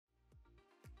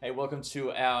Hey, welcome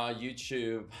to our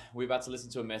YouTube. We're about to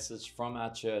listen to a message from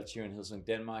our church here in Hillsong,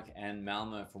 Denmark and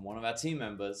Malmö from one of our team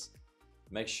members.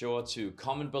 Make sure to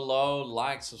comment below,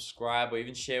 like, subscribe, or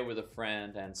even share with a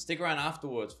friend, and stick around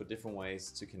afterwards for different ways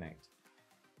to connect.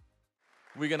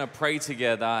 We're going to pray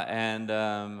together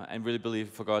and really believe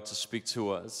for God to speak to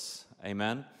us.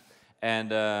 Amen.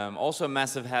 And also a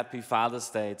massive happy Father's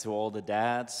Day to all the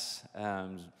dads.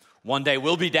 One day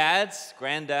we'll be dads,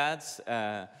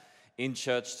 granddads, in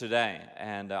church today.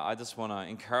 And I just want to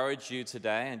encourage you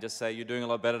today and just say you're doing a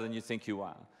lot better than you think you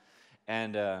are.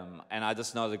 And I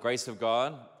just know the grace of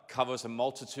God covers a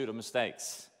multitude of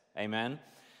mistakes. Amen.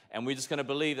 And we're just going to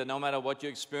believe that no matter what you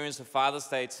experience of Father's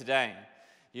Day today,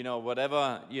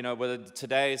 whether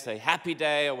today is a happy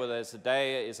day or whether it's a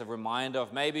day is a reminder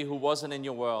of maybe who wasn't in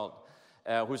your world,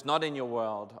 who's not in your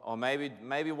world, or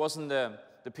maybe wasn't the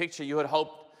picture you had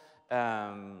hoped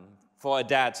for a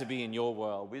dad to be in your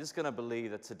world. We're just going to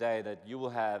believe that today that you will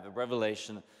have a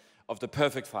revelation of the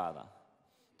perfect Father,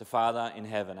 the Father in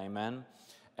heaven. Amen.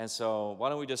 And so why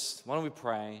don't we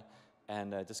pray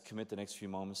and just commit the next few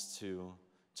moments to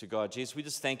God. Jesus, we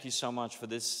just thank you so much for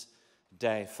this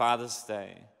day, Father's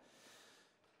Day.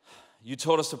 You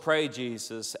taught us to pray,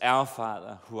 Jesus, our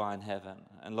Father who art in heaven.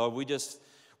 And Lord,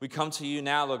 we come to you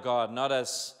now, Lord God, not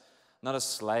as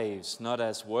slaves, not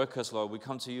as workers, Lord. We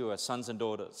come to you as sons and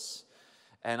daughters.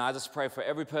 And I just pray for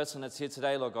every person that's here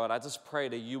today, Lord God, I just pray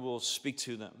that you will speak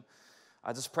to them.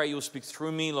 I just pray you will speak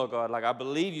through me, Lord God, like I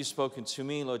believe you've spoken to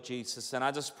me, Lord Jesus. And I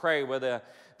just pray whether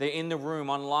they're in the room,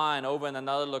 online, over in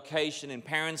another location, in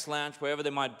parents' lounge, wherever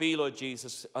they might be, Lord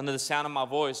Jesus, under the sound of my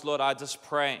voice, Lord, I just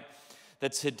pray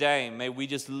that today may we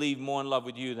just leave more in love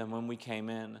with you than when we came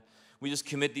in. We just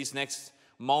commit these next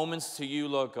moments to you,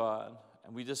 Lord God,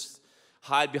 and we just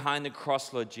hide behind the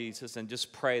cross, Lord Jesus, and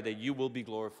just pray that you will be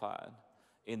glorified.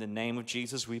 In the name of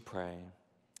Jesus, we pray.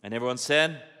 And everyone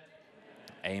said,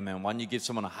 Amen. Why don't you give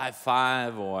someone a high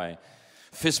five or a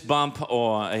fist bump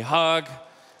or a hug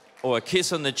or a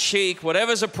kiss on the cheek,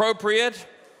 whatever's appropriate.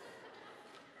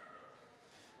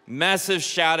 Massive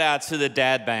shout out to the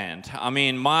dad band. I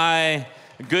mean, my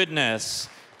goodness,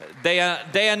 they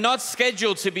are not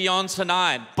scheduled to be on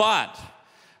tonight, but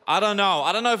I don't know.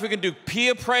 I don't know if we can do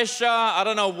peer pressure. I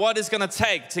don't know what it's going to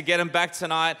take to get them back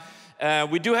tonight.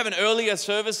 We do have an earlier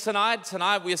service tonight.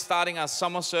 Tonight we are starting our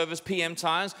summer service PM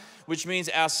times, which means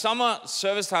our summer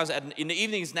service times in the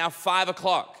evening is now 5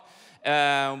 o'clock,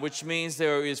 which means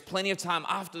there is plenty of time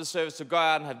after the service to go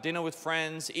out and have dinner with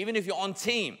friends. Even if you're on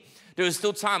team, there is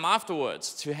still time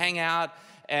afterwards to hang out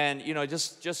and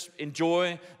just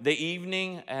enjoy the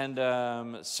evening. And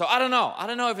so I don't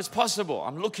know if it's possible.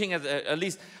 I'm looking at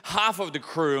least half of the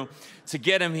crew to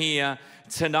get them here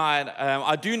tonight.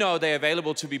 I do know they're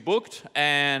available to be booked,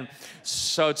 and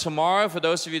so tomorrow, for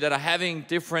those of you that are having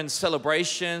different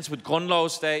celebrations with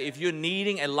Grundlovsdag, if you're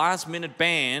needing a last-minute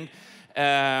band,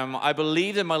 I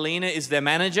believe that Marlene is their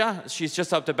manager. She's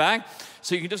just up the back,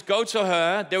 so you can just go to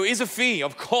her. There is a fee,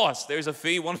 of course. There is a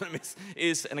fee. One of them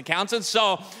is an accountant,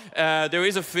 so there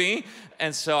is a fee.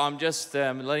 And so I'm just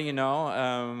letting you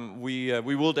know, we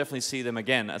will definitely see them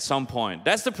again at some point.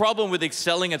 That's the problem with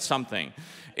excelling at something,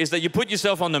 is that you put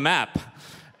yourself on the map.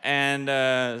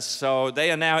 And so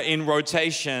they are now in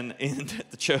rotation in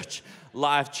the church,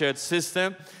 live church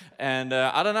system. And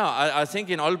I don't know, I think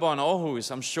in Aalborg and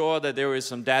Aarhus, I'm sure that there is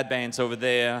some dad bands over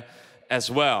there as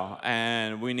well.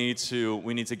 And we need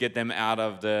to get them out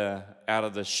of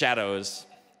the shadows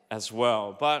as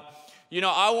well. But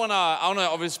I wanna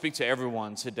obviously speak to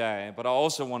everyone today, but I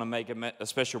also want to make a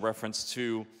special reference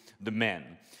to the men.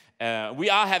 We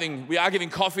are giving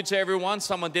coffee to everyone.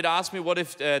 Someone did ask me, what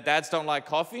if dads don't like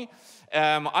coffee?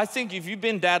 I think if you've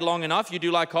been dad long enough, you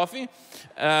do like coffee.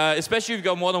 Especially if you've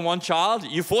got more than one child,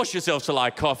 you force yourself to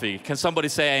like coffee. Can somebody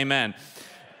say amen?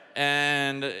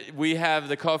 And we have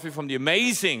the coffee from the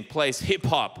amazing place, Hip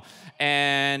Hop.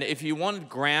 And if you want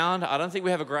ground, I don't think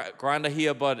we have a grinder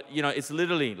here, but it's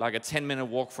literally like a 10-minute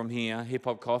walk from here, Hip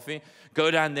Hop Coffee. Go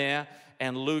down there,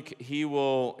 and Luke, he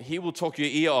will talk your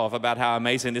ear off about how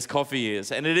amazing this coffee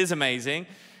is. And it is amazing.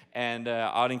 And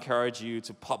I'd encourage you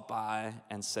to pop by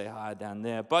and say hi down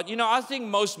there. But I think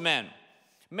most men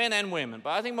and women,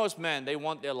 but I think most men, they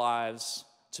want their lives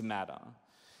to matter.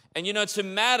 And to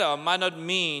matter might not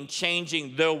mean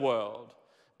changing the world,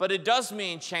 but it does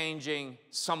mean changing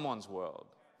someone's world.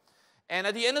 And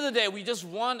at the end of the day, we just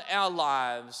want our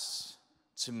lives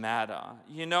to matter.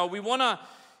 We want to,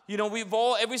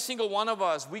 every single one of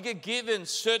us, we get given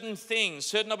certain things,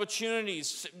 certain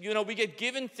opportunities. We get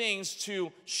given things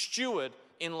to steward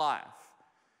in life.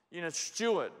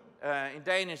 Steward, in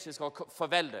Danish, it's called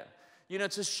forvalte.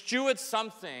 to steward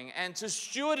something and to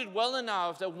steward it well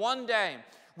enough that one day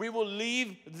we will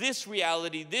leave this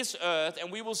reality, this earth,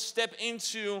 and we will step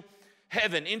into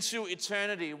heaven, into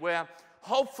eternity, where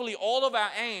hopefully all of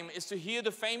our aim is to hear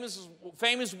the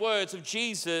famous words of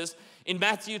Jesus in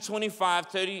Matthew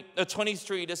 23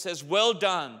 that says, "Well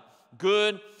done,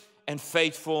 good and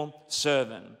faithful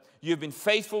servant. You've been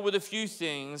faithful with a few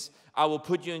things. I will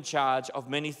put you in charge of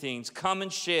many things. Come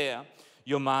and share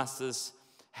your master's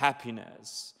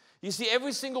happiness." You see,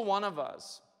 every single one of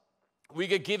us, we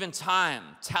get given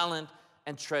time, talent,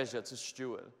 and treasure to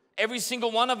steward. Every single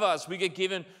one of us, we get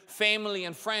given family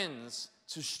and friends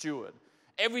to steward.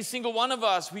 Every single one of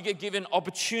us, we get given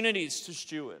opportunities to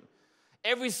steward.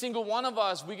 Every single one of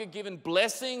us, we get given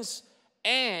blessings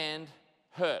and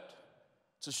hurt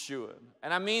to steward.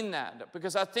 And I mean that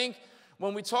because I think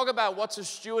when we talk about what to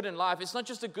steward in life, it's not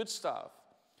just the good stuff.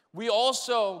 We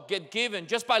also get given,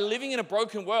 just by living in a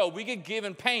broken world, we get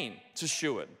given pain to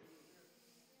steward.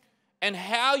 And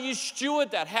how you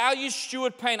steward that, how you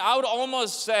steward pain, I would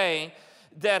almost say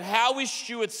that how we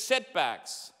steward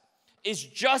setbacks is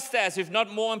just as, if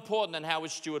not more important than how we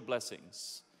steward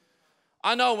blessings.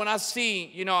 I know when I see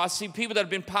people that have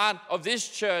been part of this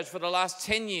church for the last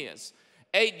 10 years,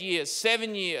 8 years,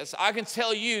 7 years, I can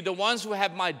tell you the ones who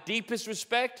have my deepest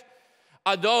respect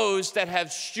are those that have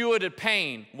stewarded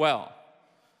pain well.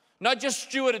 Not just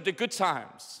stewarded the good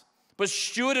times, but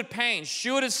stewarded pain,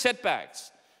 stewarded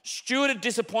setbacks, stewarded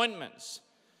disappointments,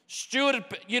 stewarded,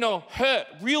 hurt,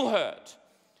 real hurt.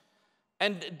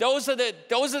 And those are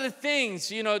the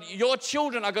things, your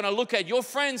children are going to look at, your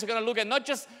friends are going to look at, not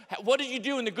just what did you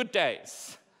do in the good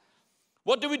days?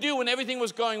 What did we do when everything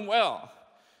was going well?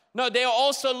 No, they are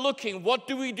also looking, what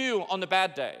do we do on the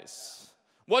bad days?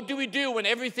 What do we do when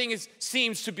everything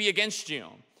seems to be against you?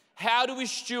 How do we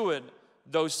steward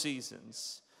those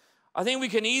seasons? I think we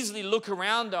can easily look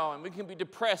around, though, and we can be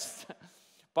depressed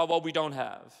by what we don't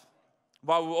have,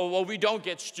 by what we don't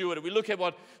get stewarded. We look at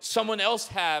what someone else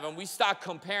have, and we start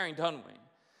comparing, don't we?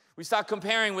 We start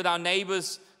comparing with our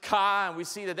neighbor's car, and we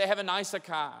see that they have a nicer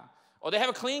car, or they have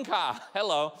a clean car.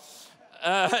 Hello.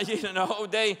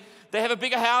 They have a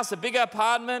bigger house, a bigger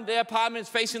apartment. Their apartment is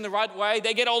facing the right way.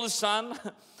 They get all the sun.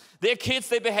 Their kids,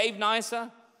 they behave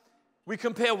nicer. We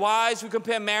compare wives, we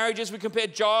compare marriages, we compare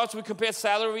jobs, we compare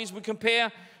salaries, we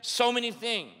compare so many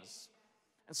things.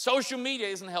 And social media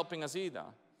isn't helping us either.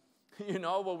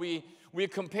 We're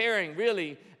comparing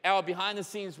really our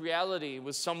behind-the-scenes reality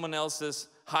with someone else's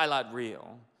highlight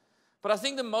reel. But I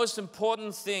think the most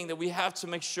important thing that we have to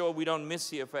make sure we don't miss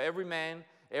here for every man,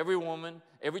 every woman,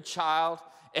 every child,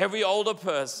 every older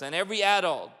person, every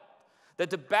adult, that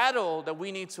the battle that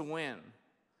we need to win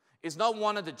is not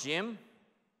one at the gym,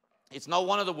 it's not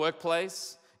one at the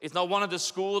workplace, it's not one at the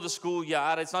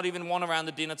schoolyard, it's not even one around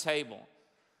the dinner table.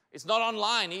 It's not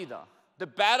online either. The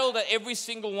battle that every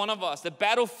single one of us, the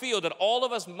battlefield that all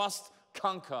of us must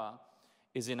conquer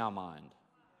is in our mind.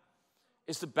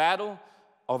 It's the battle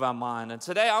of our mind. And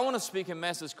today I want to speak a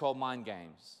message called Mind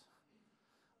Games.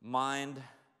 Mind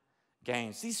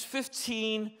Games. These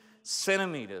 15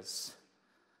 centimeters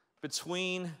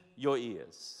between your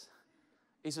ears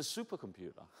is a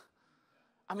supercomputer.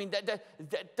 I mean,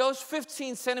 those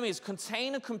 15 centimeters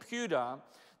contain a computer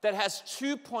that has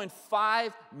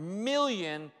 2.5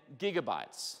 million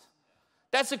gigabytes.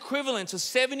 That's equivalent to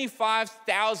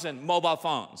 75,000 mobile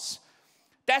phones.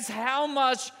 That's how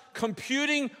much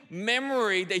computing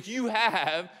memory that you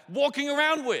have walking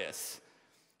around with.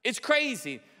 It's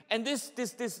crazy. And this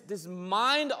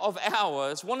mind of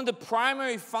ours, one of the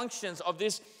primary functions of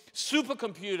this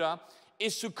supercomputer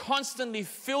is to constantly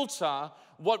filter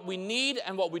what we need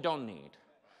and what we don't need.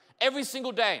 Every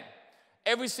single day,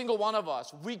 every single one of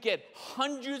us, we get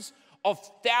hundreds of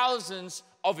thousands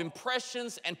of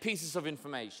impressions and pieces of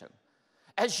information.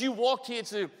 As you walked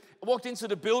into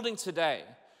the building today,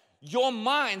 your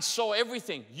mind saw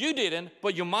everything. You didn't,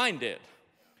 but your mind did.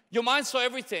 Your mind saw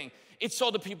everything. It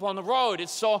saw the people on the road. It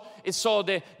saw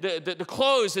the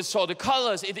clothes. It saw the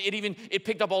colors. It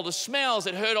picked up all the smells.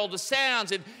 It heard all the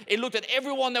sounds. It looked at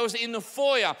everyone that was in the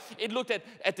foyer. It looked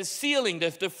at the ceiling,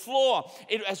 the floor.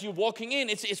 As you're walking in,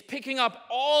 it's picking up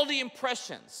all the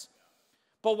impressions.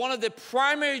 But one of the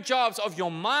primary jobs of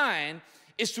your mind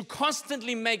is to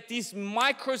constantly make these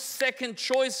microsecond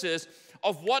choices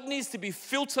of what needs to be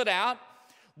filtered out,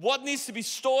 what needs to be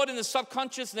stored in the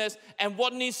subconsciousness, and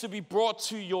what needs to be brought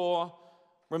to your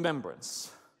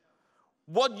remembrance.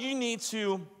 What you need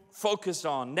to focus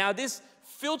on. Now, this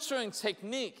filtering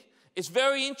technique is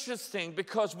very interesting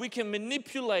because we can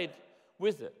manipulate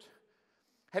with it.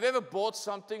 Have you ever bought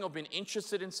something or been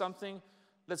interested in something?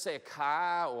 Let's say a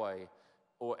car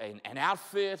an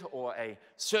outfit or a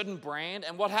certain brand,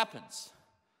 and what happens?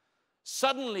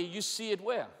 Suddenly you see it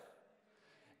where?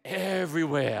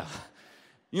 Everywhere.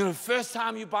 You know, the first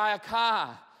time you buy a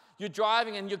car, you're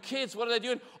driving and your kids, what are they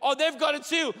doing? Oh, they've got it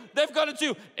too. They've got it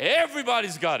too.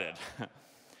 Everybody's got it.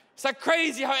 It's like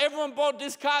crazy how everyone bought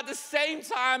this car at the same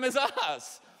time as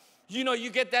us. You know, you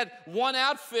get that one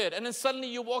outfit and then suddenly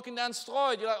you're walking down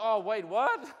Stroid. You're like, oh, wait,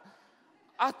 what?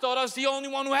 I thought I was the only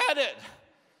one who had it.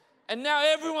 And now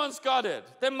everyone's got it.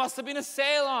 There must have been a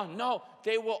sale on. No,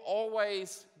 they were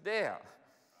always there.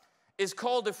 It's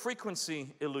called the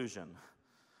frequency illusion.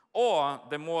 Or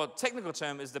the more technical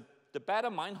term is the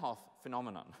Bader-Meinhof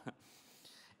phenomenon.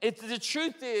 The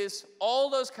truth is, all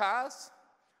those cars,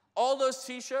 all those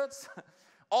t-shirts,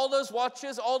 all those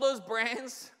watches, all those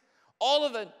brands, all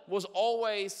of it was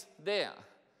always there.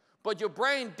 But your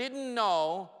brain didn't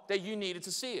know that you needed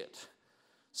to see it.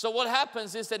 So what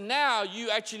happens is that now you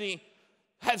actually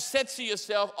have said to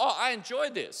yourself, oh, I enjoy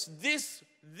this.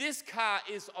 This car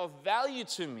is of value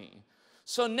to me.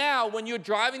 So now when you're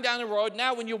driving down the road,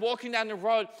 now when you're walking down the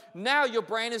road, now your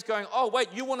brain is going, oh, wait,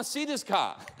 you want to see this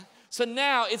car. So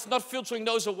now it's not filtering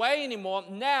those away anymore.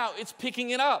 Now it's picking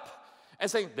it up and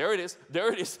saying, there it is,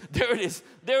 there it is, there it is,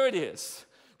 there it is.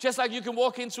 Just like you can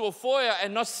walk into a foyer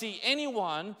and not see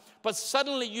anyone, but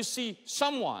suddenly you see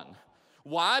someone.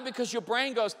 Why? Because your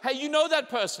brain goes, hey, you know that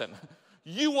person.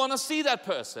 You want to see that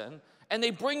person. And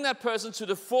they bring that person to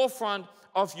the forefront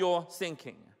of your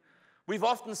thinking. We've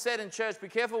often said in church, be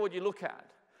careful what you look at.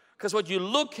 Because what you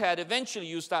look at, eventually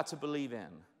you start to believe in.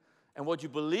 And what you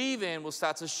believe in will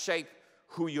start to shape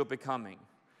who you're becoming.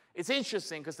 It's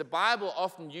interesting because the Bible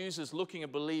often uses looking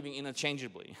and believing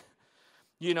interchangeably.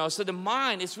 You know, so the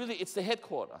mind is really, it's the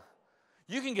headquarter.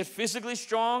 You can get physically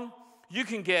strong. You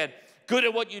can get good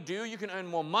at what you do. You can earn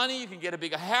more money. You can get a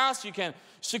bigger house. You can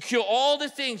secure all the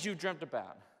things you dreamt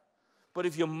about. But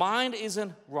if your mind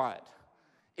isn't right,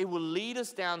 it will lead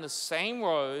us down the same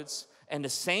roads and the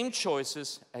same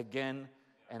choices again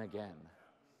and again.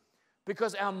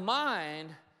 Because our mind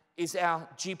is our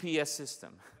GPS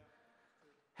system.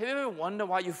 Have you ever wondered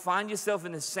why you find yourself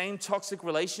in the same toxic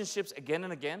relationships again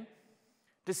and again?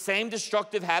 The same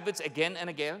destructive habits again and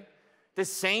again? The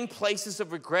same places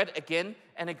of regret again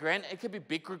and again? It could be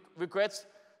big regrets,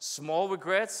 small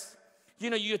regrets. You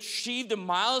know, you achieve the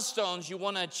milestones you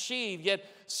want to achieve, yet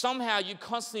somehow you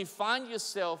constantly find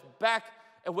yourself back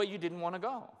at where you didn't want to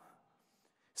go.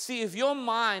 See, if your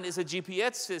mind is a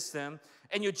GPS system,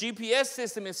 and your GPS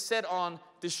system is set on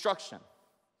destruction,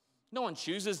 no one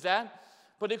chooses that,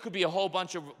 but it could be a whole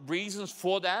bunch of reasons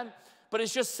for that, but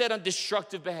it's just set on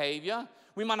destructive behavior.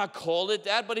 We might not call it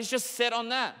that, but it's just set on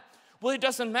that. Well, it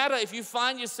doesn't matter if you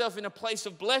find yourself in a place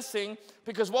of blessing,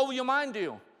 because what will your mind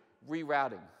do?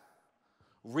 Rerouting.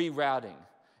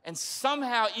 And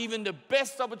somehow even the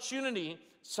best opportunity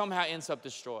somehow ends up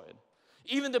destroyed.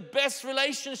 Even the best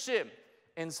relationship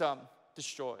ends up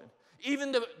destroyed.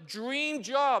 Even the dream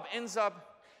job ends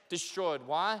up destroyed.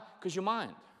 Why? Because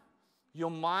your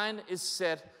mind is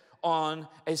set on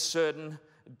a certain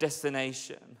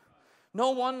destination.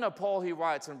 No wonder Paul, he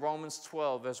writes in Romans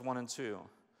 12, verse 1 and 2,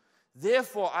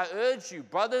 therefore I urge you,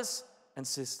 brothers and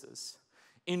sisters,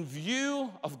 in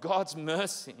view of God's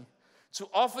mercy, to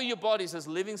offer your bodies as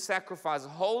living sacrifices,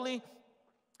 holy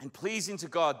and pleasing to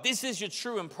God. This is your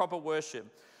true and proper worship.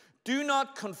 Do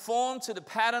not conform to the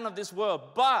pattern of this world,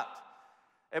 but,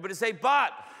 everybody say,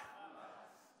 but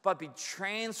be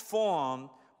transformed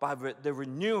by the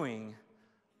renewing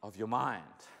of your mind.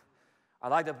 I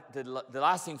like the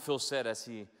last thing Phil said as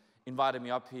he invited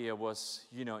me up here was,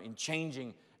 you know, in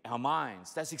changing our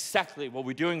minds. That's exactly what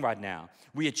we're doing right now.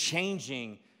 We are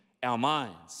changing our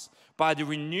minds. By the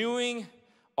renewing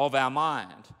of our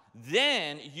mind,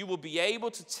 then you will be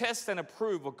able to test and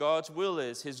approve what God's will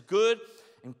is, his good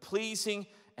and pleasing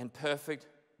and perfect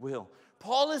will.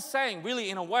 Paul is saying, really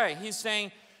in a way, he's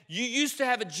saying, you used to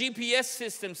have a GPS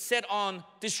system set on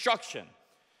destruction.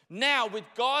 Now, with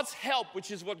God's help,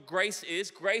 which is what grace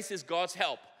is God's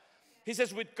help. He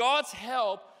says, with God's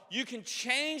help, you can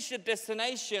change the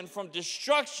destination from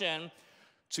destruction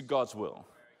to God's will.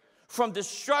 From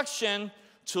destruction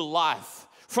to life.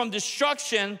 From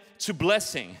destruction to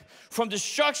blessing. From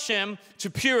destruction to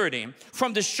purity.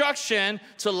 From destruction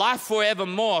to life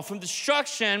forevermore. From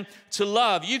destruction to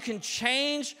love. You can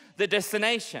change the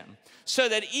destination so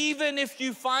that even if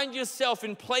you find yourself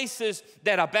in places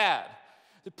that are bad,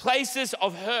 the places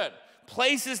of hurt,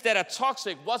 places that are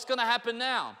toxic, what's going to happen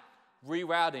now?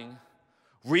 Rerouting.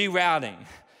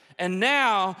 And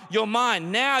now your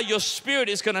mind, now your spirit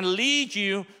is going to lead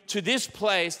you to this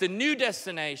place, the new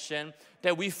destination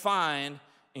that we find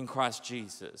in Christ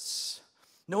Jesus.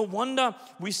 No wonder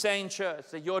we say in church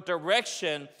that your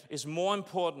direction is more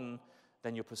important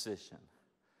than your position.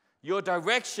 Your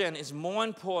direction is more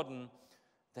important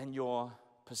than your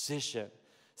position.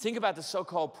 Think about the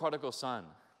so-called prodigal son.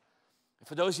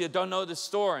 For those of you that don't know this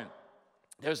story,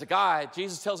 there's a guy,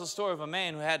 Jesus tells a story of a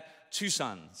man who had 2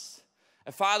 sons.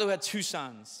 A father who had 2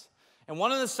 sons. And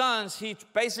one of the sons, he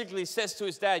basically says to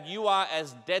his dad, "You are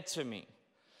as dead to me,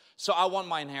 so I want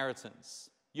my inheritance.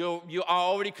 I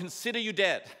already consider you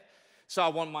dead, so I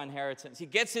want my inheritance." He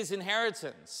gets his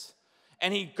inheritance,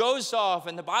 and he goes off,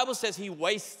 and the Bible says he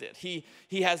wastes it.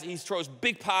 He throws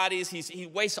big parties, he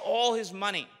wastes all his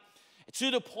money,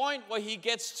 to the point where he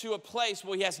gets to a place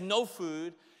where he has no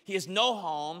food, he has no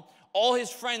home. All his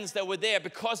friends that were there,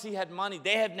 because he had money,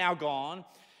 they have now gone.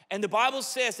 And the Bible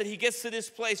says that he gets to this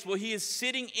place where he is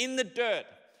sitting in the dirt,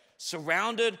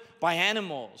 surrounded by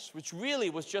animals, which really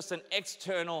was just an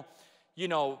external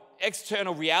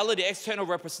reality, external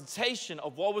representation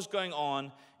of what was going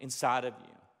on inside of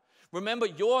you. Remember,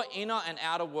 your inner and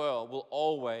outer world will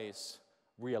always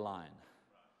realign.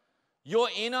 Your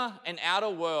inner and outer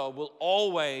world will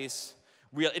always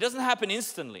it doesn't happen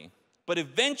instantly, but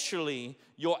eventually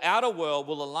your outer world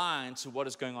will align to what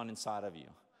is going on inside of you.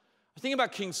 Think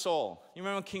about King Saul. You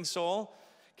remember King Saul?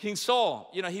 King Saul,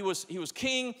 he was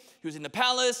king, he was in the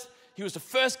palace, he was the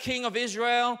first king of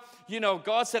Israel.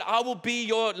 God said, "I will be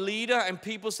your leader," and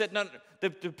people said, no, the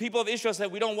people of Israel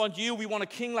said, "We don't want you, we want a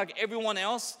king like everyone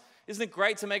else." Isn't it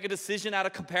great to make a decision out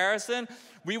of comparison?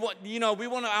 We want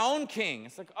our own king.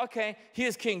 It's like, okay,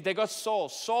 here's king. They got Saul.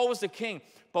 Saul was the king.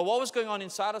 But what was going on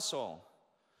inside of Saul?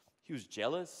 He was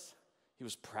jealous. He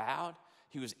was proud.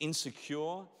 He was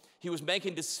insecure. He was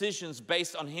making decisions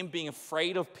based on him being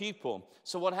afraid of people.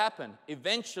 So what happened?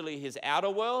 Eventually, his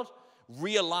outer world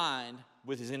realigned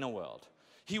with his inner world.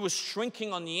 He was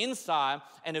shrinking on the inside,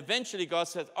 and eventually God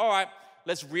said, "All right,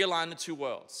 let's realign the 2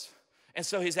 worlds." And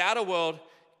so his outer world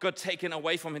got taken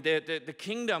away from him. The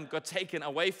kingdom got taken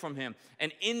away from him.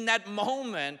 And in that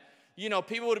moment,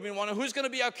 people would have been wondering, who's going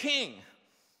to be our king?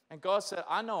 And God said,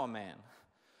 "I know a man.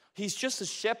 He's just a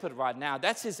shepherd right now."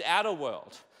 That's his outer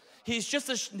world.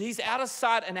 He's out of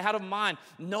sight and out of mind.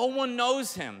 No one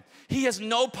knows him. He has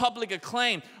no public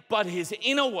acclaim, but his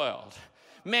inner world,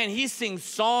 man, he sings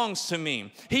songs to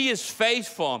me. He is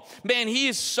faithful. Man, he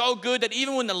is so good that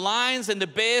even when the lions and the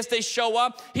bears, they show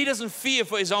up, he doesn't fear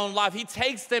for his own life. He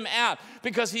takes them out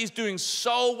because he's doing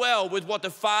so well with what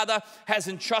the Father has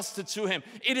entrusted to him.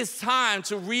 It is time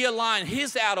to realign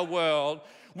his outer world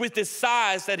with the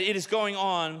size that it is going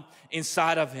on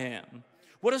inside of him.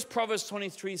 What does Proverbs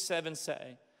 23:7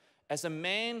 say? As a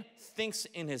man thinks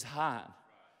in his heart,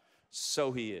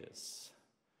 so he is.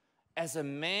 As a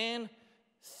man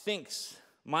thinks,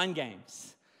 mind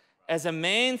games. As a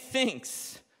man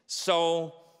thinks,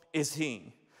 so is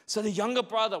he. So the younger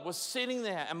brother was sitting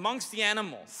there amongst the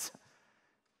animals.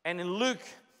 And in Luke,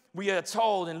 we are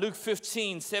told in Luke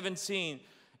 15:17,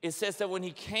 it says that when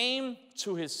he came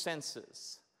to his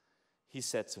senses, he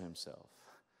said to himself.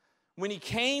 When he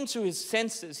came to his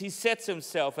senses, he said to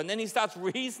himself, and then he starts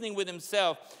reasoning with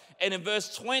himself. And in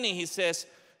verse 20, he says,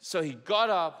 so he got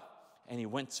up and he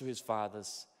went to his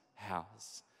father's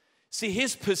house. See,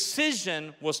 his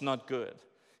position was not good.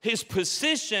 His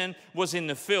position was in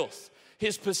the filth.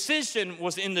 His position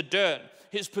was in the dirt.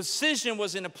 His position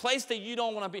was in a place that you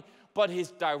don't want to be. But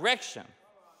his direction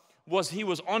was he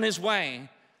was on his way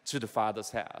to the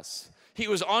Father's house. He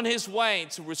was on his way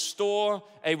to restore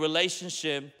a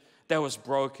relationship that was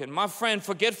broken. My friend,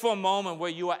 forget for a moment where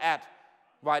you are at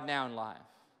right now in life.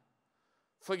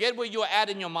 Forget where you are at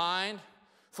in your mind.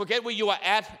 Forget where you are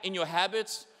at in your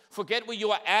habits. Forget where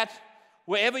you are at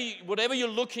whatever you're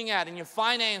looking at in your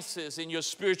finances, in your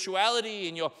spirituality,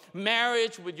 in your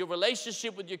marriage, with your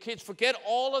relationship with your kids. Forget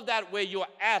all of that where you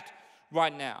are at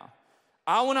right now.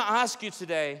 I want to ask you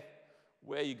today,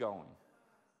 where are you going?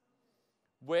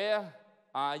 Where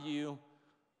are you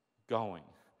going?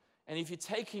 And if you're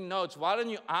taking notes, why don't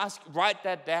you write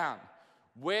that down?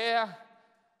 Where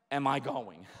am I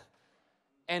going?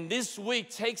 And this week,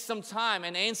 take some time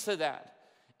and answer that.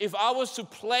 If I was to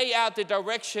play out the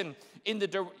direction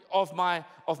of my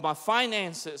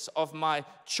finances, of my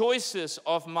choices,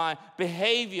 of my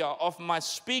behavior, of my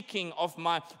speaking, of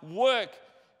my work,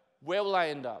 where will I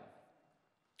end up?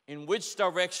 In which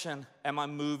direction am I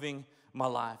moving my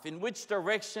life? In which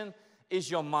direction is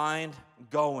your mind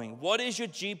going? What is your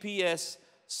GPS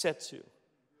set to?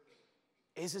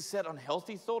 Is it set on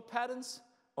healthy thought patterns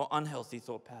or unhealthy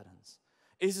thought patterns?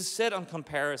 Is it set on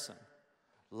comparison,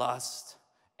 lust,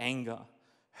 anger,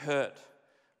 hurt,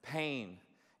 pain,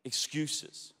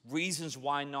 excuses, reasons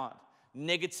why not,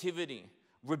 negativity,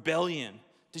 rebellion,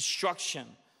 destruction,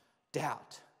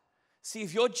 doubt. See,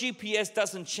 if your GPS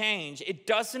doesn't change, it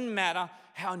doesn't matter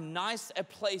how nice a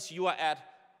place you are at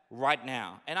right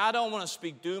now. And I don't want to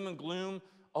speak doom and gloom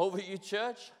over you,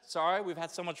 church. Sorry, we've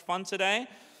had so much fun today.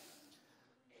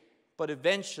 But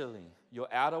eventually, your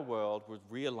outer world will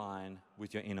realign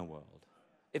with your inner world.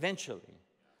 Eventually.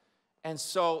 And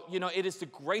so, it is the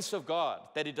grace of God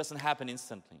that it doesn't happen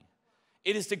instantly.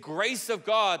 It is the grace of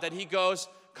God that He goes,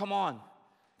 come on,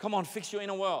 fix your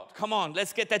inner world. Come on,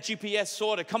 let's get that GPS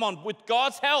sorted. Come on, with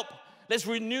God's help, let's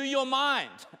renew your mind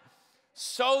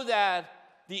so that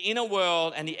the inner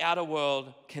world and the outer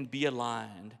world can be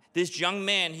aligned. This young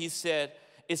man, it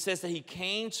says that he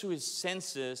came to his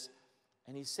senses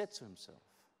and he said to himself,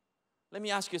 let me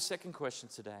ask you a second question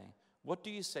today. What do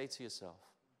you say to yourself?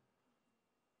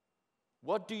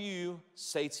 What do you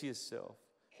say to yourself?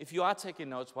 If you are taking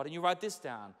notes, why don't you write this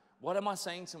down? What am I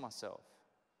saying to myself?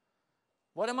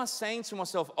 What am I saying to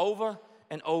myself over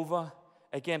and over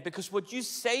again? Because what you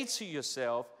say to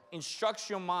yourself instructs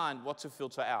your mind what to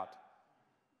filter out.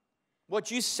 What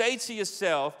you say to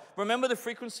yourself, remember the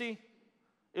frequency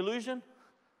illusion?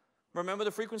 Remember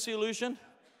the frequency illusion?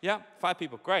 Yeah, 5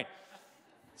 people, great.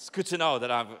 It's good to know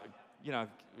that I've,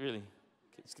 really,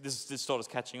 this thought is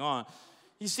catching on.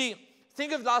 You see,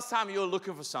 think of last time you were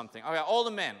looking for something. Okay, all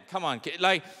the men, come on.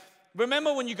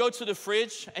 Remember when you go to the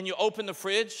fridge and you open the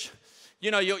fridge?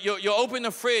 You open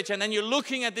the fridge and then you're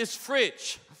looking at this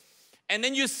fridge. And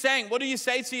then you're saying, what do you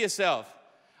say to yourself?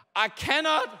 I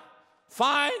cannot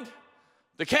find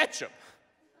the ketchup.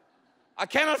 I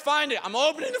cannot find it. I'm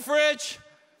opening the fridge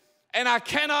and I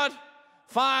cannot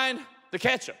find the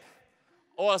ketchup.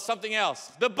 Or something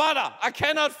else. The butter. I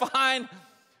cannot find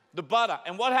the butter.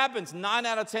 And what happens 9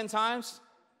 out of 10 times?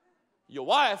 Your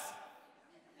wife,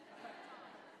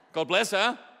 God bless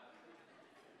her,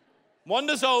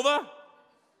 wanders over,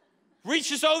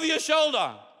 reaches over your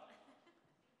shoulder,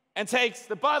 and takes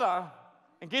the butter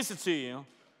and gives it to you,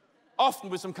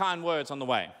 often with some kind words on the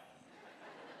way.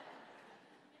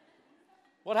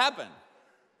 What happened?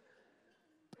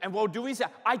 And what do we say?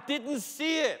 I didn't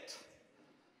see it.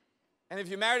 And if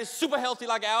your marriage is super healthy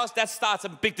like ours, that starts a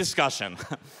big discussion.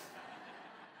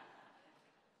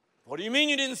 What do you mean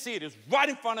you didn't see it? It was right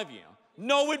in front of you.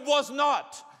 No, it was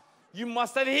not. You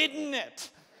must have hidden it.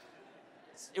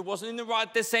 It wasn't in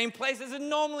the same place as it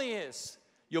normally is.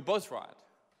 You're both right.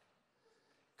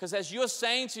 Because as you're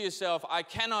saying to yourself, I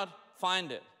cannot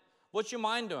find it, what's your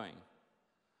mind doing?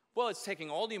 Well, it's taking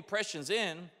all the impressions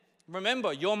in.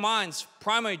 Remember, your mind's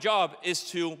primary job is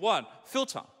to what?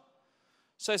 Filter.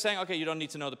 So saying, okay, you don't need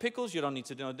to know the pickles, you don't need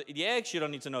to know the eggs, you don't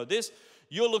need to know this.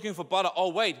 You're looking for butter. Oh,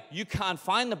 wait, you can't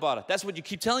find the butter. That's what you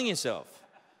keep telling yourself.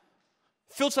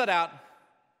 Filter it out.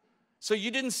 So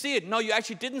you didn't see it. No, you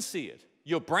actually didn't see it.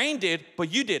 Your brain did,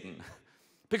 but you didn't.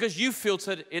 Because you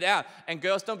filtered it out. And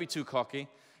girls, don't be too cocky.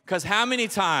 Because how many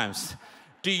times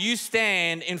do you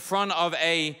stand in front of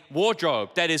a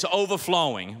wardrobe that is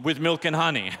overflowing with milk and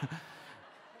honey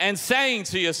and saying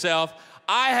to yourself,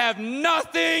 I have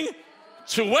nothing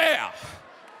to wear?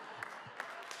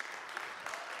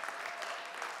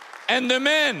 And the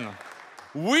men,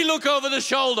 we look over the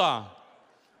shoulder,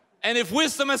 and if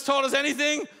wisdom has taught us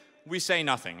anything, we say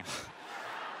nothing.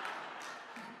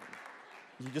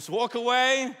 You just walk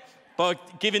away,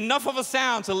 but give enough of a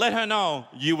sound to let her know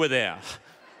you were there.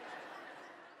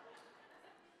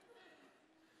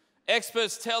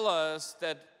 Experts tell us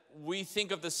that we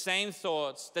think of the same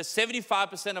thoughts, that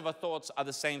 75% of our thoughts are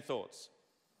the same thoughts.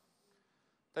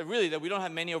 That we don't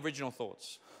have many original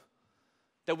thoughts.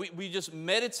 That we just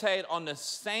meditate on the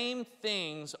same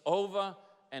things over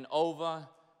and over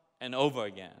and over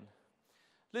again.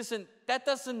 Listen, that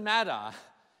doesn't matter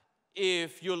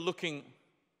if you're looking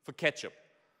for ketchup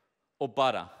or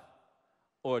butter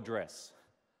or a dress.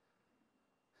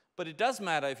 But it does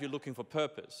matter if you're looking for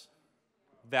purpose,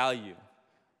 value,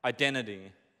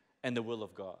 identity, and the will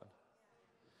of God.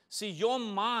 See, your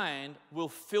mind will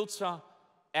filter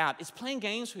out. It's playing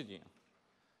games with you.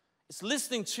 It's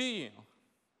listening to you.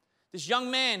 This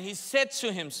young man, he said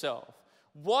to himself,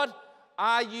 what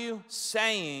are you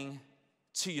saying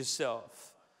to yourself?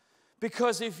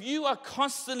 Because if you are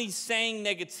constantly saying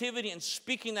negativity and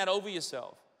speaking that over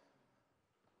yourself,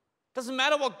 doesn't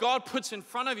matter what God puts in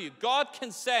front of you. God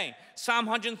can say, Psalm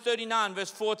 139,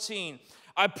 verse 14,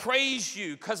 I praise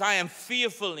you because I am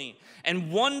fearfully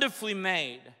and wonderfully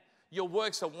made. Your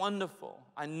works are wonderful.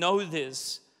 I know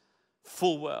this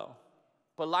full well.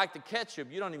 But like the ketchup,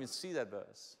 you don't even see that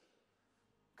verse.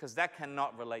 Because that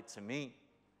cannot relate to me.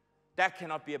 That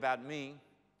cannot be about me.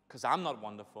 Because I'm not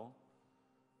wonderful.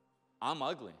 I'm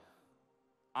ugly.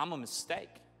 I'm a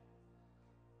mistake.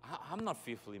 I'm not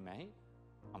fearfully made.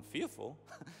 I'm fearful.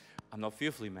 I'm not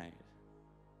fearfully made.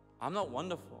 I'm not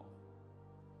wonderful.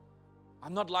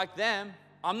 I'm not like them.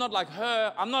 I'm not like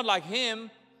her. I'm not like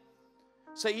him.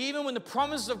 So even when the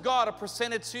promises of God are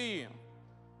presented to you,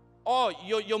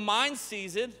 your mind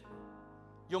sees it,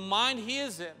 your mind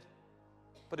hears it,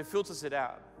 but it filters it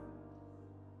out.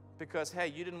 Because, hey,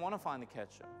 you didn't want to find the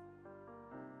catcher.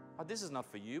 Oh, this is not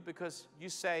for you because you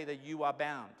say that you are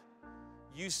bound.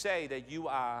 You say that you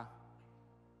are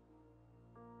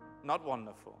not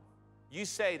wonderful. You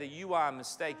say that you are a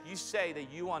mistake. You say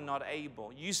that you are not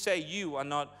able. You say you are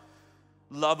not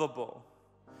lovable.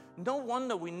 No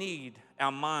wonder we need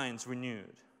our minds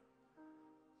renewed.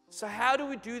 So how do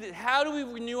we do that? How do we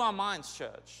renew our minds,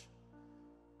 church?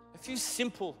 A few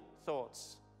simple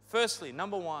thoughts. Firstly,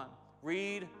 number one,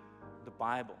 read the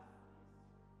Bible.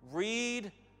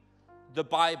 Read the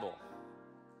Bible.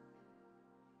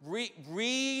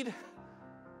 Read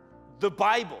the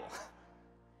Bible.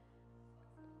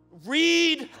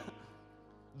 Read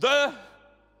the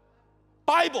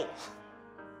Bible.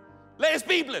 Les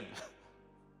Bibelen.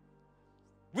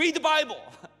 Read the Bible.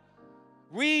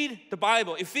 Read the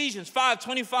Bible. Ephesians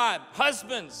 5:25.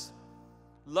 Husbands,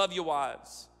 love your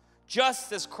wives,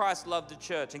 just as Christ loved the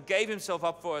church and gave himself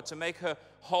up for her to make her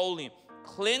holy,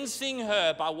 cleansing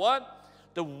her by what?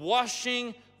 The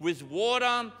washing with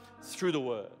water through the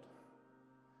word.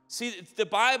 See, the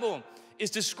Bible is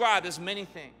described as many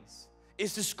things.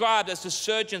 It's described as the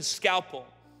surgeon's scalpel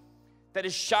that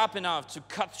is sharp enough to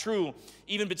cut through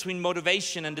even between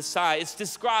motivation and desire. It's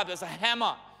described as a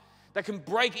hammer that can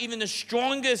break even the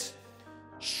strongest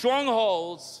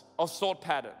strongholds of thought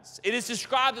patterns. It is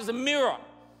described as a mirror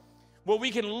where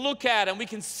we can look at and we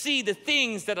can see the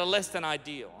things that are less than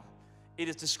ideal. It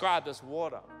is described as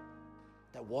water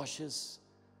that washes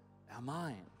our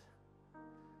mind.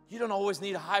 You don't always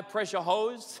need a high pressure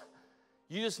hose.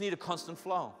 You just need a constant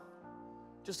flow.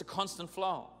 Just a constant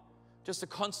flow. Just a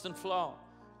constant flow.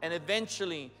 And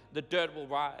eventually the dirt will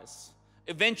rise.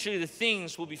 Eventually the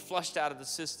things will be flushed out of the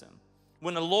system.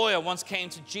 When a lawyer once came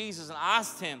to Jesus and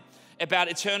asked him about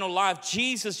eternal life,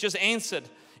 Jesus just answered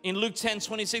in Luke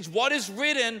 10:26, what is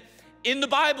written in the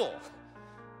Bible?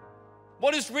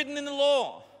 What is written in the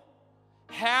law?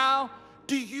 How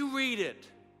do you read it?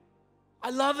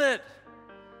 I love it.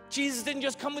 Jesus didn't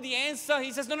just come with the answer.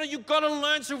 He says, no, you've got to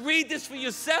learn to read this for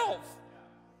yourself.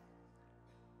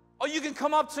 Or you can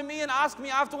come up to me and ask me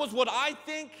afterwards what I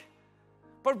think.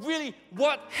 But really,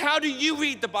 how do you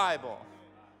read the Bible?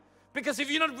 Because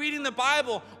if you're not reading the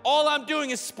Bible, all I'm doing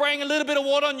is spraying a little bit of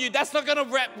water on you. That's not going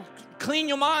to clean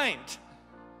your mind.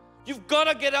 You've got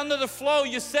to get under the flow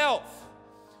yourself.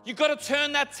 You've got to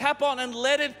turn that tap on and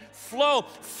let it flow.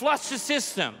 Flush the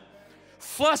system.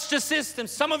 Flush the system.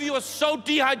 Some of you are so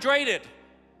dehydrated.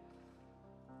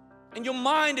 And your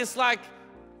mind is like,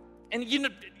 and you know,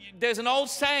 there's an old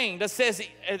saying that says,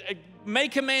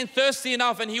 make a man thirsty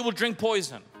enough and he will drink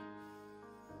poison.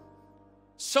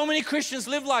 So many Christians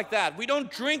live like that. We don't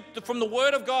drink from the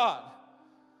Word of God.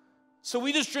 So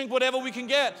we just drink whatever we can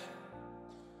get.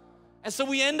 And so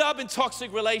we end up in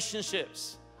toxic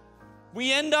relationships.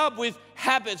 We end up with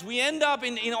habits. We end up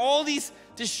in all these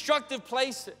destructive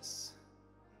places.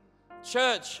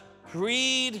 Church,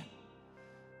 read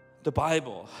the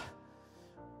Bible.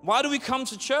 Why do we come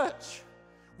to church?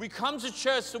 We come to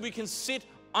church so we can sit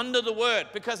under the Word.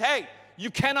 Because, hey, you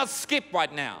cannot skip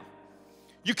right now.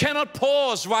 You cannot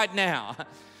pause right now.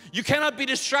 You cannot be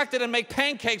distracted and make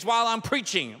pancakes while I'm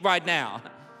preaching right now.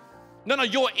 No,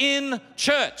 you're in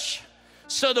church.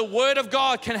 So the Word of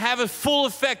God can have a full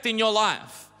effect in your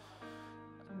life.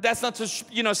 That's not to,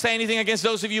 say anything against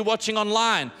those of you watching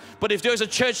online. But if there's a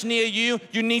church near you,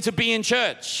 you need to be in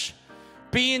church.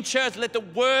 Be in church. Let the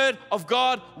Word of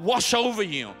God wash over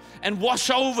you and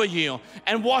wash over you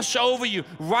and wash over you.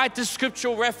 Write the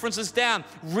scriptural references down.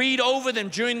 Read over them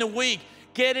during the week.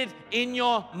 Get it in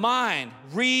your mind.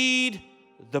 Read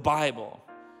the Bible.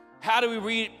 How do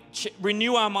we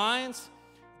renew our minds?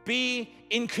 Be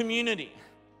in community.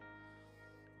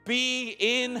 Be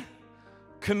in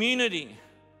community.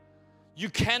 You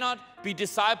cannot be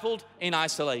discipled in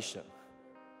isolation.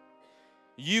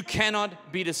 You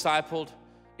cannot be discipled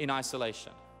in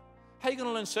isolation. How are you going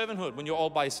to learn servanthood when you're all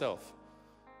by yourself?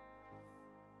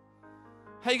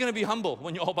 How are you going to be humble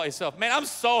when you're all by yourself? Man, I'm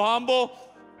so humble.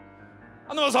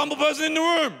 I'm the most humble person in the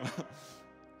room.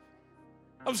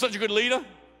 I'm such a good leader.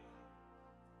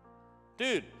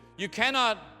 Dude, you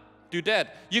cannot do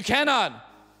that. You cannot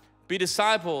be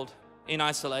discipled in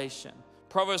isolation.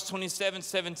 Proverbs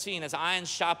 27:17, as iron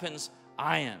sharpens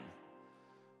iron,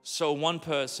 so one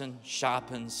person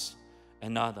sharpens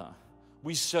another.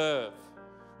 We serve.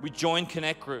 We join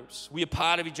connect groups. We are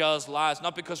part of each other's lives,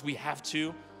 not because we have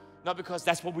to, not because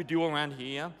that's what we do around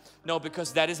here. No,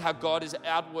 because that is how God is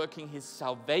outworking His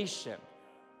salvation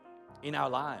in our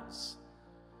lives.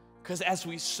 Because as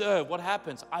we serve, what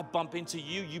happens? I bump into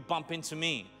you, you bump into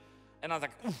me. And I was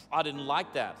like, oof, I didn't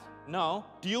like that. No,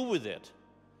 deal with it.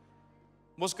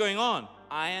 What's going on?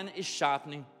 Iron is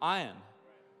sharpening iron.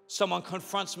 Someone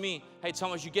confronts me. Hey,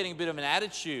 Thomas, you're getting a bit of an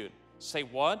attitude. Say,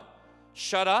 what?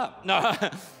 Shut up. No.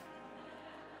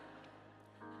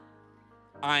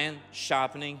 Iron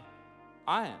sharpening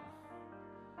iron.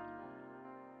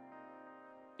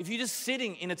 If you're just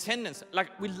sitting in attendance,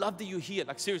 like, we love that you're here.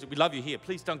 Like, seriously, we love you here.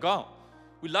 Please don't go.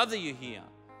 We love that you're here.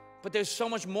 But there's so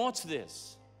much more to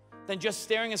this than just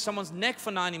staring at someone's neck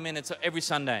for 90 minutes every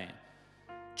Sunday.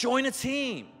 Join a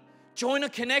team. Join a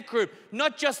connect group.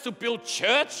 Not just to build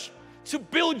church, to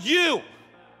build you.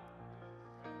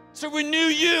 To renew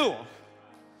you.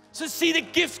 To see the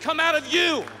gifts come out of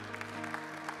you.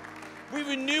 We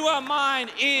renew our mind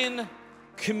in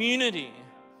community.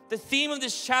 The theme of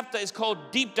this chapter is called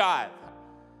Deep Dive.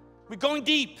 We're going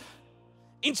deep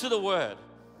into the Word.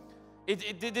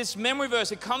 This memory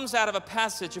verse, it comes out of a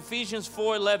passage, Ephesians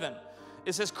 4:11.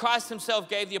 It says, Christ Himself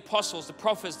gave the apostles, the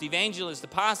prophets, the evangelists, the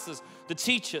pastors, the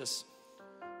teachers.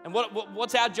 And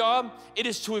what's our job? It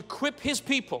is to equip His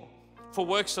people for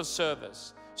works of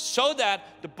service, so that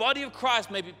the body of Christ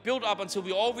may be built up until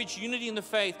we all reach unity in the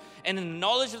faith and in the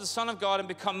knowledge of the Son of God and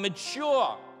become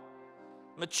mature,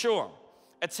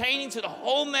 attaining to the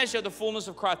whole measure of the fullness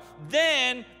of Christ.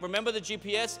 Then, remember the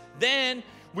GPS, then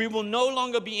we will no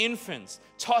longer be infants,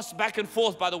 tossed back and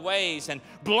forth by the waves and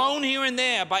blown here and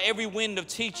there by every wind of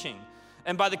teaching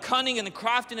and by the cunning and the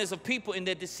craftiness of people in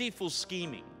their deceitful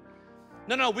scheming.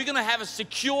 No, we're going to have a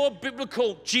secure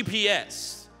biblical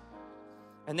GPS.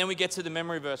 And then we get to the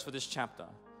memory verse for this chapter.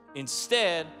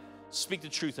 Instead, speak the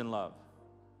truth in love.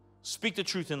 Speak the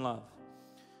truth in love.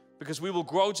 Because we will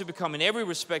grow to become in every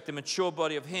respect the mature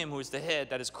body of Him who is the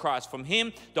head, that is Christ. From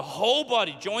Him, the whole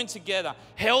body joined together,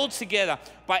 held together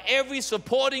by every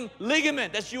supporting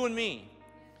ligament, that's you and me.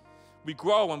 We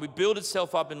grow and we build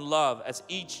itself up in love as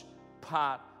each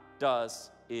part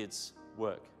does its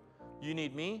work. You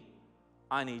need me,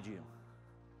 I need you.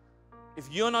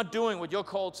 If you're not doing what you're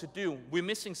called to do, we're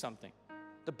missing something.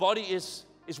 The body is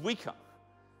weaker.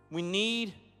 We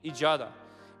need each other.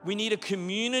 We need a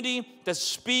community that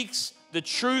speaks the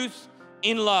truth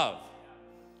in love.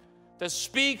 That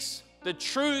speaks the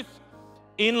truth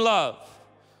in love.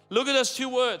 Look at those two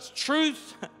words,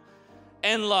 truth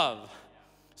and love.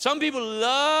 Some people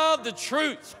love the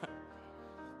truth,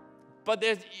 but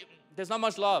there's not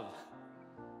much love.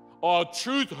 Oh,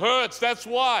 truth hurts, that's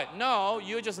why. No,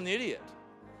 you're just an idiot.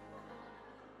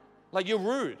 Like, you're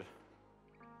rude.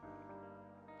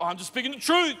 Oh, I'm just speaking the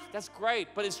truth. That's great,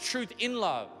 but it's truth in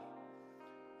love.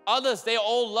 Others, they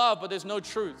all love, but there's no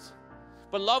truth.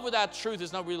 But love without truth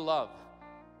is not real love.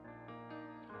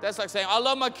 That's like saying, I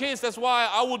love my kids, that's why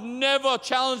I would never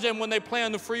challenge them when they play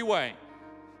on the freeway.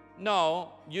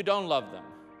 No, you don't love them.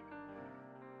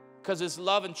 Because it's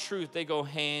love and truth, they go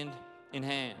hand in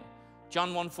hand.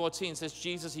 John 1:14 says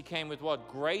Jesus, He came with what?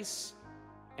 Grace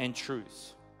and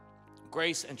truth.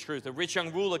 Grace and truth. A rich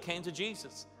young ruler came to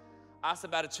Jesus, asked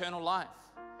about eternal life.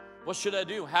 What should I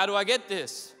do? How do I get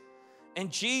this? And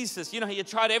Jesus, He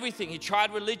tried everything. He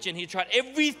tried religion. He tried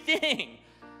everything.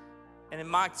 And in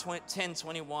Mark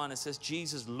 10:21, it says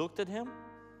Jesus looked at him,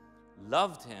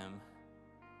 loved him,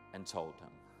 and told him.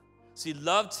 See,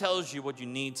 love tells you what you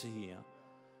need to hear,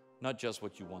 not just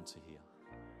what you want to hear.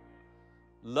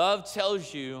 Love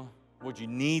tells you what you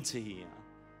need to hear,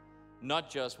 not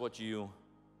just what you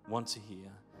want to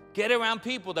hear. Get around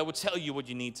people that will tell you what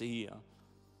you need to hear,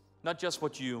 not just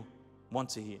what you want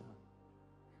to hear.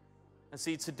 And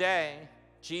see, today,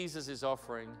 Jesus is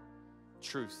offering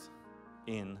truth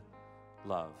in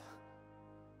love.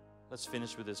 Let's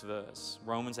finish with this verse.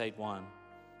 Romans 8:1.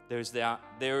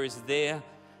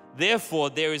 Therefore,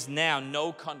 there is now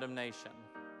no condemnation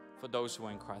for those who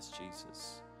are in Christ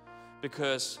Jesus.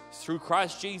 Because through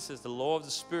Christ Jesus, the law of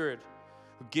the Spirit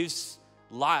who gives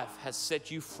life has set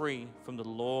you free from the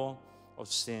law of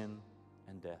sin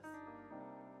and death.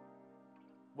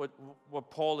 What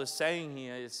Paul is saying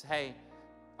here is, hey,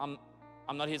 I'm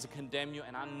not here to condemn you,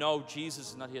 and I know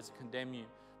Jesus is not here to condemn you.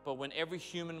 But when every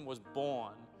human was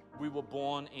born, we were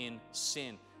born in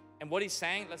sin. And what he's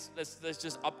saying, let's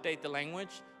just update the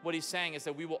language. What he's saying is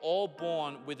that we were all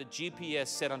born with a GPS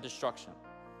set on destruction.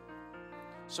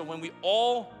 So when we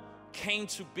all came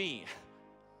to be,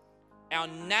 our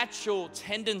natural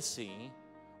tendency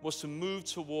was to move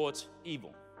towards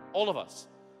evil. All of us.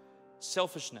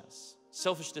 Selfishness,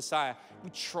 selfish desire. We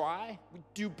try, we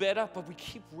do better, but we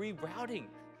keep rerouting.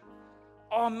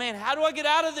 Oh man, how do I get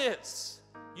out of this?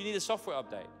 You need a software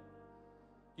update.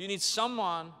 You need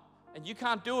someone, and you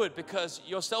can't do it because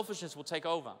your selfishness will take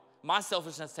over. My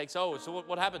selfishness takes over. So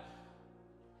what happened?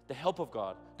 The help of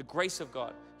God, the grace of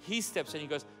God. He steps in, he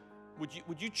goes,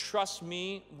 would you trust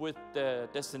me with the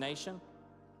destination?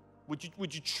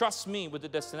 Would you trust me with the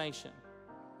destination?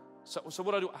 So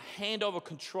what I do, I hand over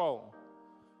control.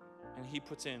 And he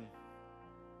puts in,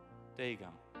 there you go.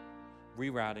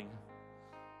 Rerouting.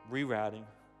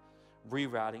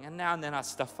 And now and then I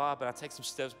stuff up and I take some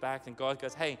steps back and God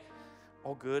goes, hey,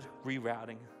 all good,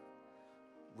 rerouting.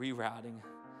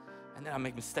 And then I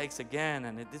make mistakes again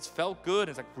and it felt good.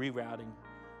 It's like rerouting.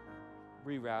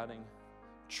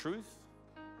 Truth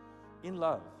in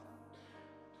love.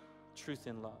 Truth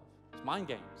in love. It's mind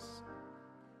games.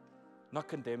 Not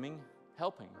condemning,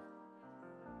 helping.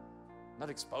 Not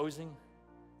exposing,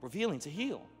 revealing to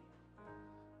heal.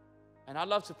 And I'd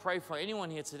love to pray for anyone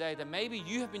here today that maybe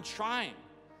you have been trying.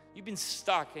 You've been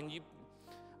stuck and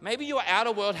maybe your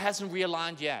outer world hasn't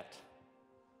realigned yet.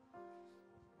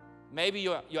 Maybe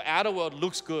your outer world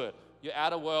looks good. Your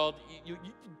outer world, you're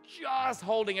just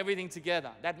holding everything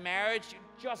together. That marriage,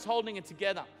 you're just holding it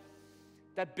together.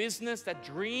 That business, that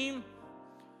dream,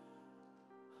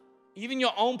 even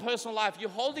your own personal life, you're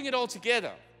holding it all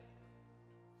together.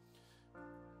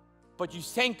 But you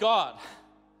thank God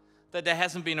that there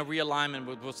hasn't been a realignment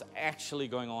with what's actually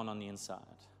going on the inside.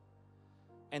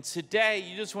 And today,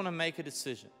 you just want to make a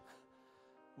decision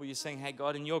where you're saying, hey,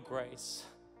 God, in your grace,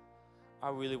 I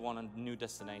really want a new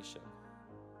destination.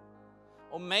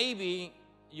 Or maybe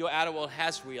your outer world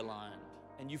has realigned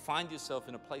and you find yourself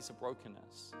in a place of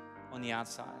brokenness on the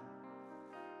outside.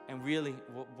 And really,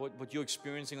 what you're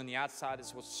experiencing on the outside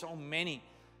is what so many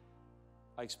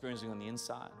are experiencing on the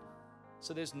inside.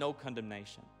 So there's no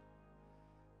condemnation.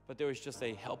 But there is just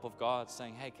a help of God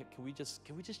saying, hey, can we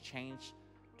just change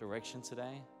direction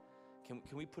today? Can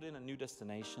we put in a new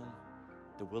destination?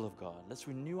 The will of God. Let's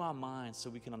renew our minds so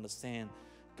we can understand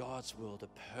God's will, the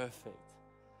perfect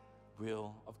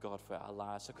will of God for our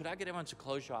lives. So could I get everyone to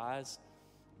close your eyes,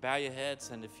 bow your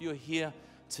heads, and if you're here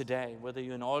today, whether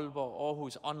you're in Aalborg or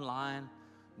who's online,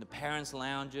 in the parents'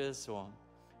 lounges or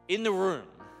in the room,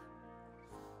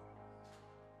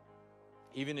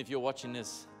 even if you're watching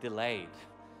this delayed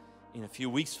in a few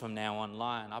weeks from now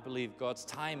online, I believe God's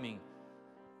timing,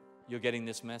 you're getting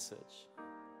this message.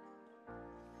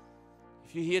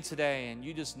 If you're here today and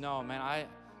you just know, man,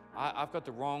 I've got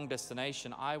the wrong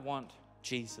destination. I want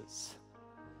Jesus.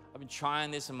 I've been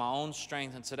trying this in my own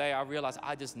strength, and today I realize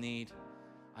I need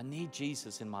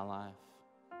Jesus in my life.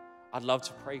 I'd love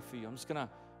to pray for you. I'm just going to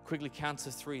quickly count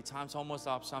to 3. Time's almost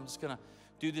up, so I'm just going to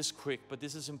do this quick, but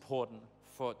this is important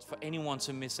for anyone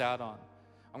to miss out on.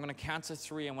 I'm going to count to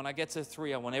 3, and when I get to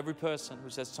 3, I want every person who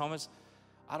says, Thomas,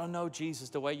 I don't know Jesus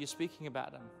the way you're speaking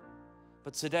about him,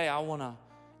 but today I want to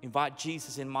invite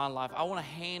Jesus in my life. I want to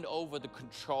hand over the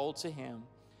control to him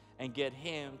and get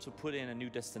him to put in a new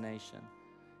destination,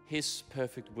 his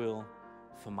perfect will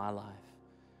for my life.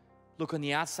 Look, on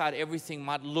the outside, everything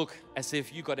might look as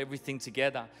if you got everything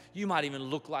together. You might even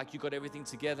look like you got everything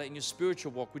together in your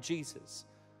spiritual walk with Jesus.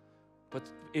 But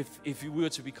if we were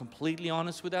to be completely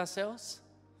honest with ourselves,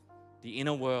 the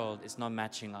inner world is not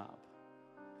matching up.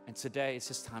 And today, it's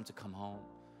just time to come home.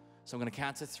 So I'm going to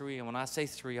count to 3, and when I say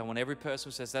 3, I want every person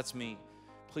who says, that's me,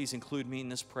 please include me in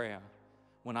this prayer.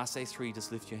 When I say 3,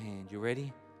 just lift your hand. You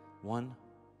ready? 1,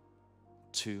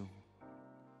 2,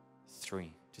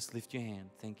 3. Just lift your hand.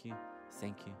 Thank you,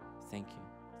 thank you, thank you,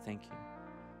 thank you.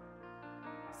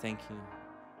 Thank you,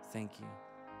 thank you,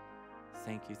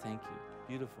 thank you, thank you.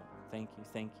 Beautiful. Thank you,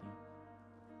 thank you,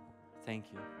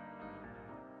 thank you.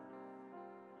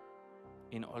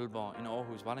 In Aalborg, in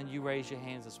Aarhus, why don't you raise your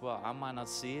hands as well? I might not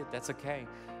see it. That's okay.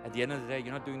 At the end of the day,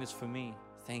 you're not doing this for me.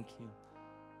 Thank you.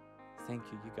 Thank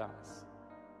you, you guys.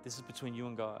 This is between you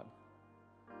and God.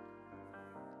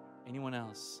 Anyone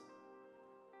else?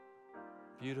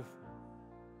 Beautiful.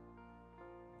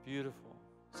 Beautiful.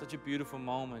 Such a beautiful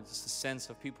moment. Just a sense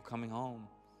of people coming home.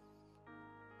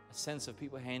 A sense of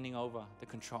people handing over the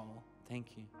control.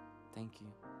 Thank you. Thank you.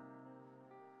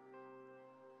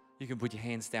 You can put your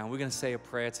hands down. We're going to say a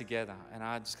prayer together. And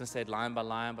I'm just going to say it line by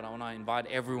line, but I want to invite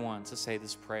everyone to say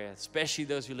this prayer, especially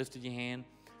those who lifted your hand.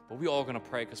 But we're all going to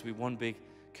pray because we're one big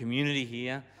community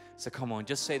here. So come on,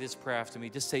 just say this prayer after me.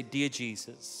 Just say, Dear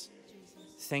Jesus,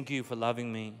 thank you for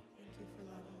loving me.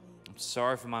 I'm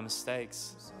sorry for my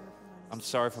mistakes. I'm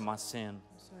sorry for my sin.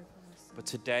 But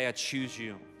today I choose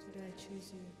you.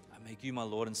 I make you my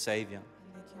Lord and Savior.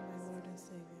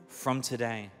 From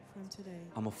today, from today,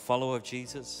 I'm a follower of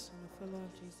Jesus. I'm a follower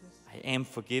of Jesus. I am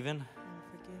forgiven. I'm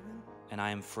forgiven And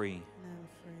I am free. and I'm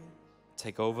free.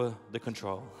 Take over the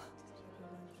control. Take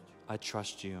over and control. I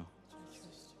trust you. I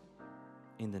trust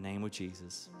you. In the name of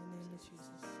Jesus. In the name of Jesus.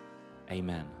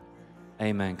 Amen. Amen.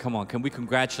 Amen. Come on, can we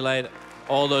congratulate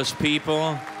all those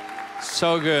people?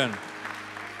 So good.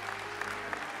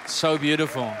 So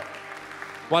beautiful.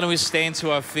 Why don't we stand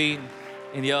to our feet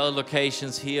in the other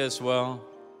locations here as well?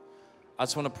 I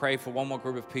just want to pray for one more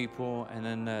group of people, and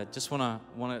then just want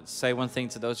to say one thing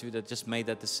to those of you that just made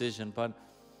that decision. But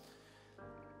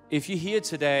if you're here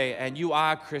today and you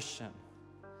are a Christian,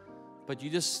 but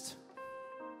you just,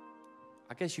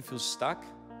 I guess you feel stuck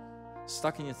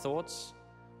in your thoughts,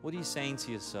 what are you saying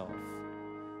to yourself?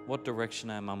 What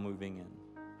direction am I moving in?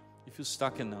 You feel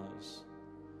stuck in those.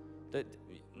 That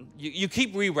you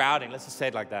keep rerouting, let's just say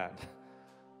it like that.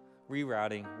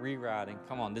 Rerouting.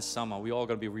 Come on, this summer, we all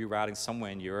going to be rerouting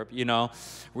somewhere in Europe, you know.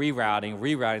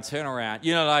 Rerouting, turn around.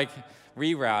 You know, like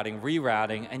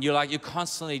rerouting. And you're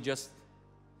constantly just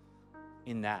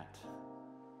in that.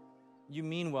 You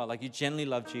mean well, like you genuinely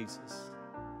love Jesus.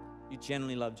 You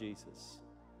genuinely love Jesus.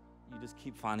 You just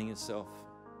keep finding yourself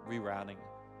rerouting.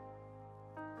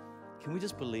 Can we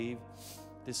just believe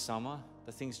this summer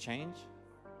that things change?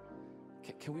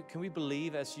 Can we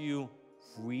believe as you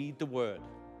read the Word?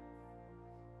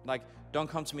 Like, don't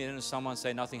come to me at the end of summer and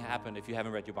say nothing happened if you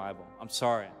haven't read your Bible. I'm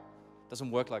sorry. It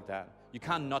doesn't work like that. You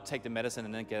can't not take the medicine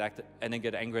and then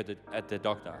get angry at the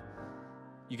doctor.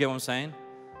 You get what I'm saying?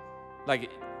 Like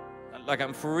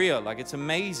I'm for real. Like, it's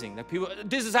amazing that people,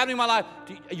 this is happening in my life.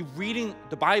 Are you reading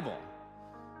the Bible?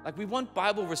 Like, we want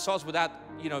Bible results without,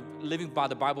 living by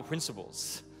the Bible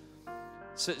principles.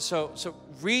 So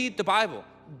read the Bible.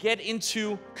 Get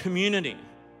into community,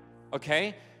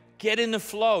 okay? Get in the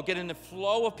flow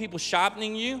of people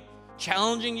sharpening you,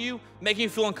 challenging you, making you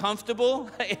feel uncomfortable.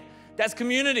 That's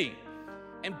community.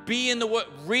 And be in the Word.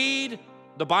 Read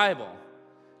the Bible.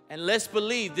 And let's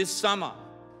believe this summer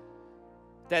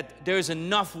that there is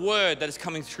enough Word that is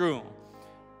coming through,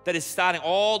 that is starting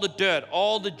all the dirt,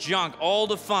 all the junk, all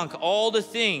the funk, all the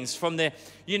things from the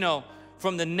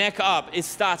neck up, it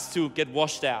starts to get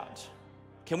washed out.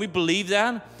 Can we believe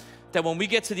that? That when we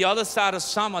get to the other side of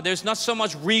summer, there's not so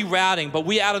much rerouting, but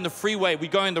we out on the freeway, we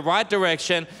go in the right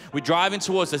direction, we're driving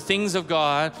towards the things of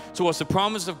God, towards the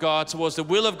promise of God, towards the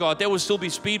will of God. There will still be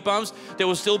speed bumps, there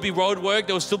will still be road work,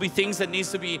 there will still be things that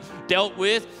needs to be dealt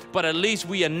with, but at least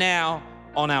we are now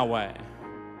on our way.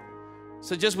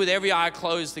 So just with every eye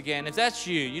closed again, if that's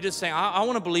you, you're just saying, I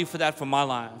want to believe for that for my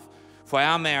life, for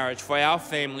our marriage, for our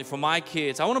family, for my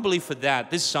kids. I want to believe for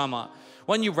that this summer.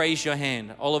 Why don't you raise your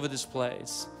hand all over this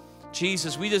place?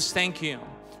 Jesus, we just thank you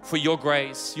for your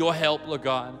grace, your help, Lord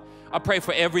God. I pray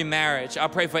for every marriage. I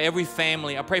pray for every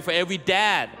family. I pray for every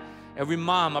dad, every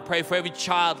mom. I pray for every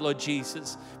child, Lord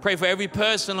Jesus. Pray for every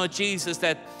person, Lord Jesus,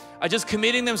 that are just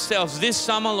committing themselves this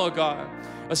summer, Lord God,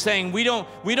 are saying we don't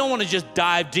want to just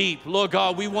dive deep. Lord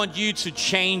God, we want you to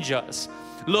change us.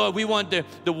 Lord, we want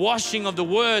the washing of the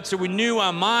Word to renew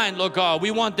our mind, Lord God.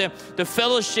 We want the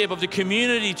fellowship of the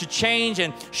community to change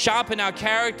and sharpen our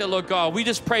character, Lord God. We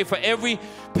just pray for every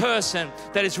person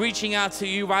that is reaching out to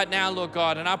you right now, Lord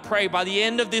God. And I pray by the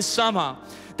end of this summer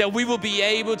that we will be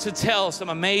able to tell some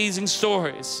amazing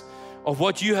stories of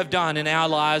what you have done in our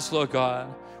lives, Lord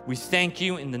God. We thank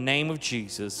you in the name of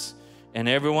Jesus. And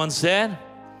everyone said,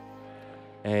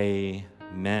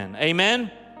 amen.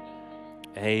 Amen.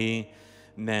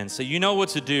 Amen. So you know what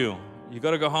to do. You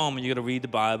got to go home and you got to read the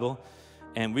Bible.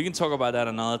 And we can talk about that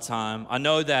another time. I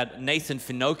know that Nathan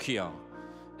Finocchio,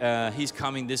 he's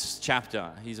coming this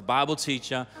chapter. He's a Bible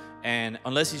teacher. And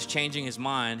unless he's changing his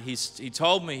mind, he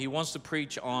told me he wants to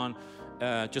preach on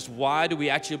just why do we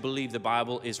actually believe the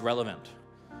Bible is relevant?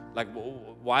 Like,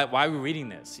 why are we reading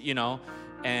this,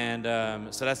 And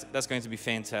so that's going to be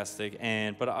fantastic.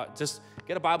 But just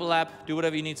get a Bible app, do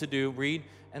whatever you need to do, read,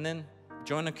 and then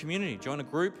join a community, join a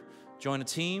group, join a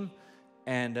team,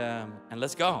 and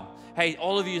let's go. Hey,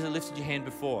 all of you that lifted your hand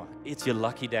before, it's your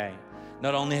lucky day.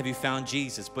 Not only have you found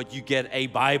Jesus, but you get a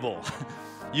Bible.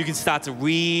 You can start to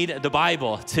read the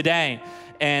Bible today.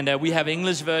 And we have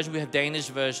English version, we have Danish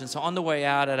version. So on the way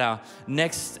out at our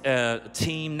next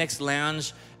team, next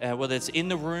lounge, whether it's in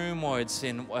the room or it's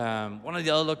in one of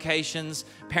the other locations,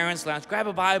 parents' lounge, grab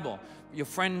a Bible. Your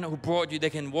friend who brought you,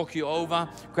 they can walk you over.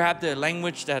 Grab the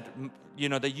language that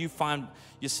you find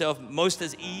yourself most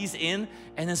at ease in,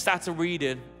 and then start to read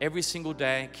it every single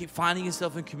day. Keep finding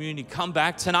yourself in community. Come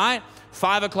back tonight,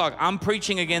 5 o'clock. I'm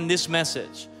preaching again this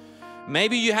message.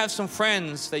 Maybe you have some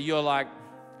friends that you're like,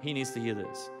 he needs to hear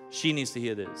this. She needs to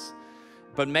hear this.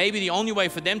 But maybe the only way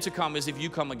for them to come is if you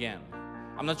come again.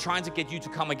 I'm not trying to get you to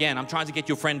come again. I'm trying to get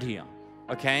your friend here,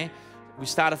 okay? We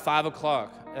start at 5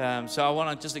 o'clock. So I want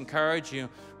to just encourage you.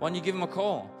 Why don't you give them a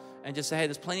call and just say, hey,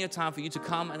 there's plenty of time for you to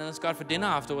come, and then let's go out for dinner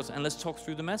afterwards, and let's talk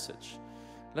through the message.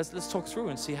 Let's talk through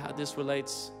and see how this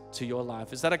relates to your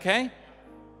life. Is that okay?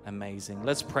 Amazing.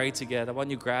 Let's pray together. Why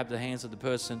don't you grab the hands of the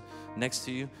person next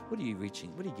to you? What are you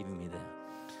reaching? What are you giving me there?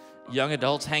 Young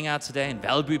adults hang out today in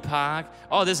Valby Park.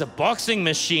 Oh, there's a boxing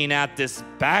machine out this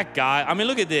back, guy. I mean,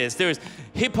 look at this. There's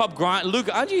hip-hop grind. Luke,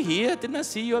 aren't you here? Didn't I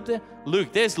see you up there?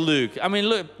 Luke, there's Luke. I mean,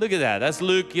 look at that. That's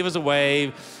Luke. Give us a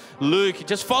wave. Luke,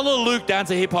 just follow Luke down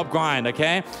to hip-hop grind,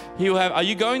 okay? He'll have. Are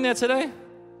you going there today?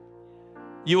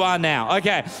 You are now.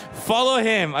 Okay. Follow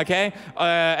him, okay?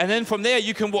 And then from there,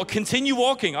 you can continue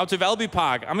walking up to Valby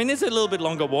Park. I mean, it's a little bit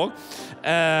longer walk.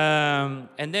 And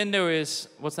then there is,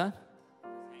 what's that?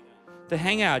 The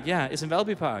hangout, yeah, it's in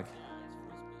Valby Park.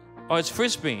 Oh, it's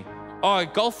frisbee. Oh,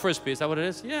 golf frisbee, is that what it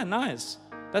is? Yeah, nice.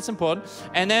 That's important.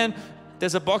 And then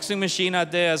there's a boxing machine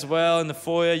out there as well in the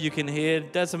foyer. You can hear.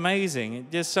 That's amazing.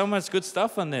 There's so much good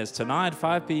stuff on this. Tonight,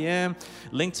 5 p.m.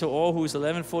 Link to all who's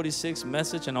 11:46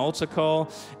 message and altar call.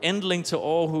 End link to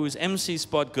all who's MC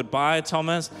spot. Goodbye,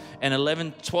 Thomas. And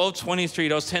 12:23.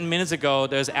 Those 10 minutes ago.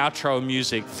 There's outro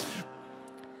music.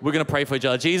 We're going to pray for each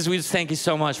other. Jesus, we just thank you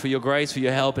so much for your grace, for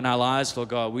your help in our lives, Lord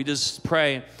God. We just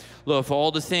pray, Lord, for all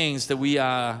the things that we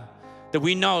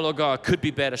know, Lord God, could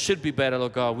be better, should be better,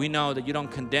 Lord God. We know that you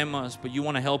don't condemn us, but you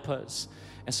want to help us.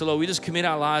 And so, Lord, we just commit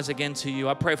our lives again to you.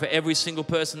 I pray for every single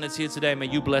person that's here today. May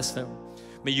you bless them.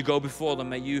 May you go before them.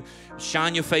 May you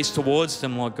shine your face towards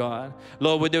them, Lord God.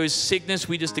 Lord, where there is sickness,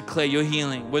 we just declare your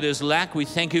healing. Where there's lack, we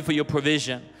thank you for your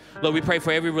provision. Lord, we pray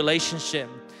for every relationship.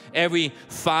 Every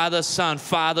father-son,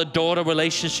 father-daughter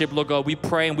relationship, Lord God, we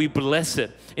pray and we bless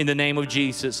it in the name of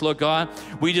Jesus. Lord God,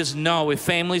 we just know if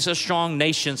families are strong,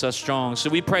 nations are strong. So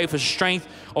we pray for strength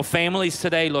of families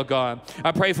today, Lord God.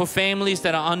 I pray for families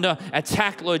that are under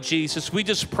attack, Lord Jesus. We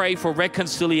just pray for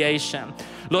reconciliation.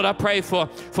 Lord, I pray for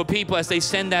people as they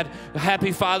send that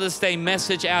Happy Father's Day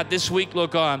message out this week,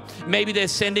 Lord God. Maybe they're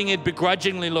sending it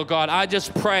begrudgingly, Lord God. I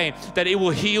just pray that it will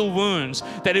heal wounds,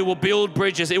 that it will build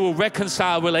bridges, it will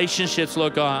reconcile relationships,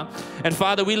 Lord God. And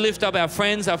Father, we lift up our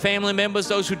friends, our family members,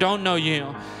 those who don't know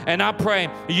you. And I pray,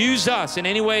 use us in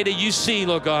any way that you see,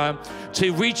 Lord God,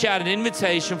 to reach out an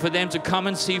invitation for them to come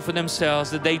and see for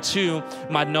themselves, that they too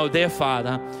might know their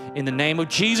Father. In the name of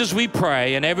Jesus we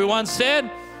pray. And everyone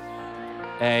said,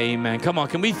 amen. Come on,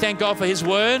 can we thank God for his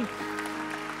word?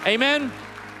 Amen.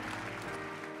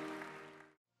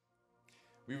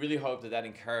 We really hope that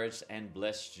encouraged and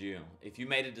blessed you. If you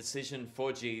made a decision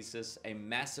for Jesus, a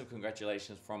massive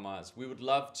congratulations from us. We would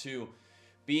love to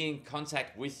be in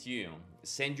contact with you,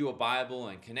 send you a Bible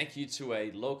and connect you to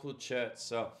a local church.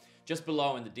 So just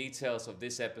below in the details of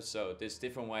this episode, there's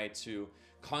different ways to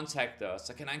contact us.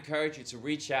 So can I encourage you to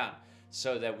reach out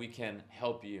so that we can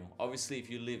help you. Obviously, if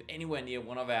you live anywhere near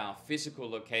one of our physical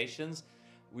locations,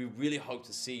 we really hope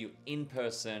to see you in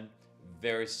person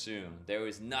very soon. There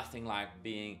is nothing like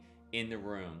being in the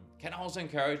room. Can I also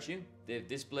encourage you, if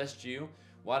this blessed you,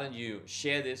 why don't you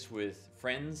share this with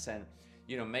friends and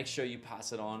make sure you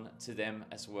pass it on to them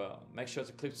as well. Make sure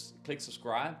to click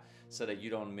subscribe so that you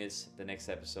don't miss the next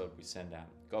episode we send out.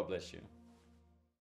 God bless you.